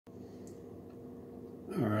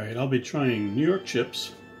Alright, I'll be trying New York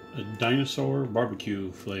chips, a dinosaur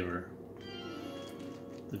barbecue flavor.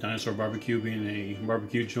 The Dinosaur Barbecue being a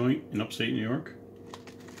barbecue joint in upstate New York.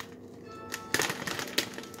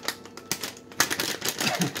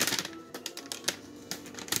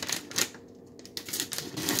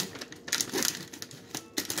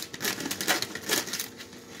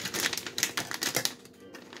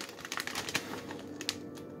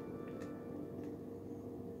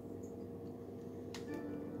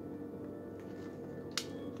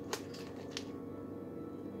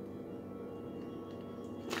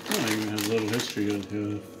 Oh, it even has a little history of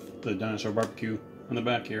the Dinosaur Barbecue on the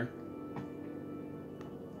back here.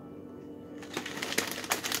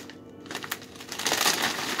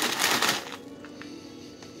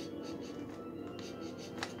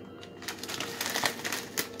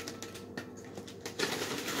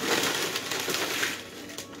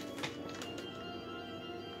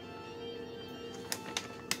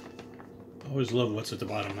 I always love what's at the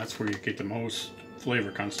bottom. That's where you get the most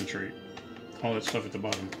flavor concentrate. All that stuff at the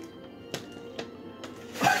bottom.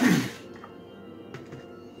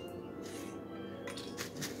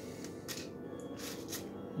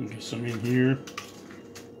 Get some in here.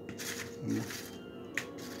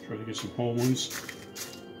 Try to get some whole ones.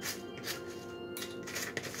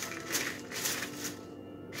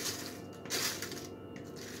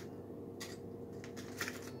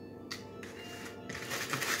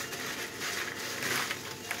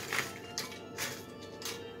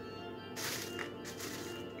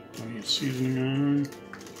 Get seasoning on.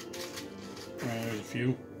 There's a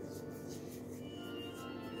few.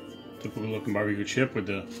 Typical looking barbecue chip with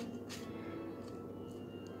the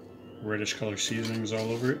reddish color seasonings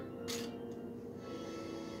all over it.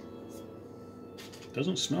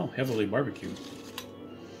 Doesn't smell heavily barbecued.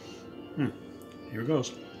 Here it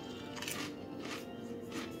goes.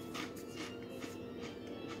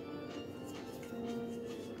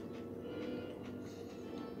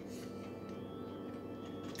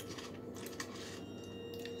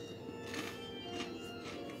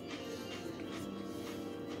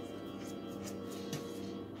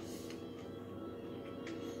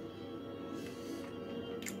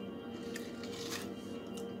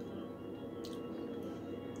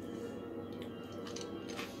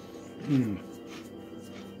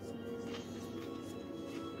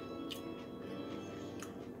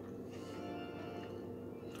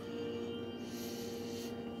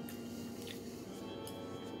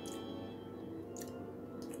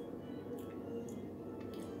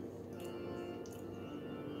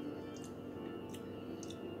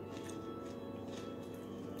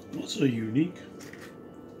 What's so unique?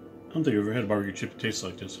 I don't think I've ever had a barbecue chip that tastes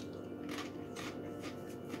like this.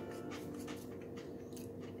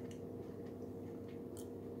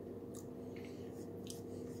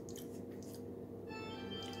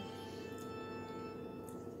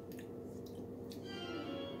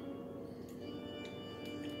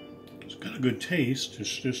 It's got a good taste, it's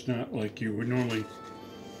just not like you would normally.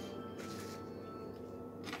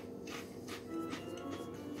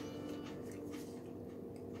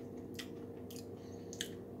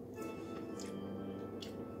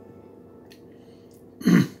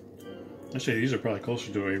 I'd say these are probably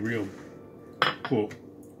closer to a real, quote,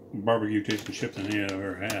 barbecue tasting chip than any I've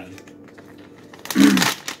ever had.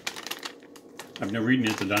 I've never eaten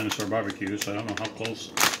it at the Dinosaur Barbecue, so I don't know how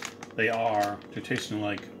close they are to tasting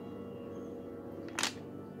like,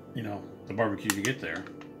 you know, the barbecue you get there.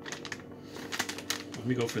 Let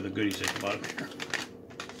me go for the goodies at the bottom here.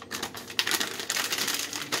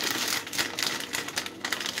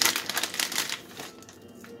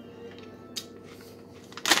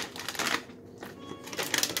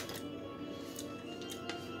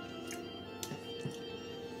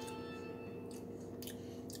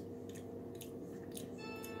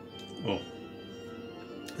 Oh,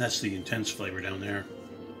 that's the intense flavor down there.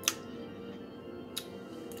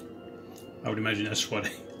 I would imagine that's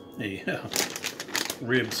what a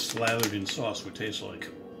rib slathered in sauce would taste like.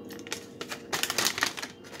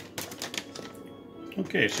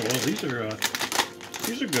 Okay, so well, these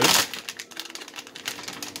are good.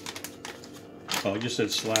 Oh, I just said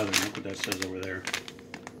slathering. Look what that says over there.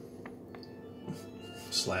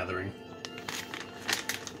 Slathering.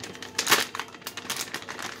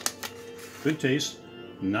 Good taste,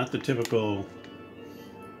 not the typical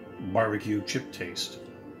barbecue chip taste,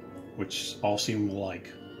 which all seem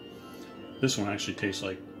alike. This one actually tastes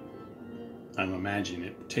like, I'm imagining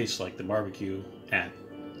it tastes like the barbecue at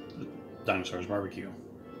Dinosaur's Barbecue.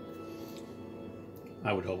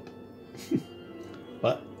 I would hope.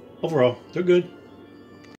 But overall, they're good.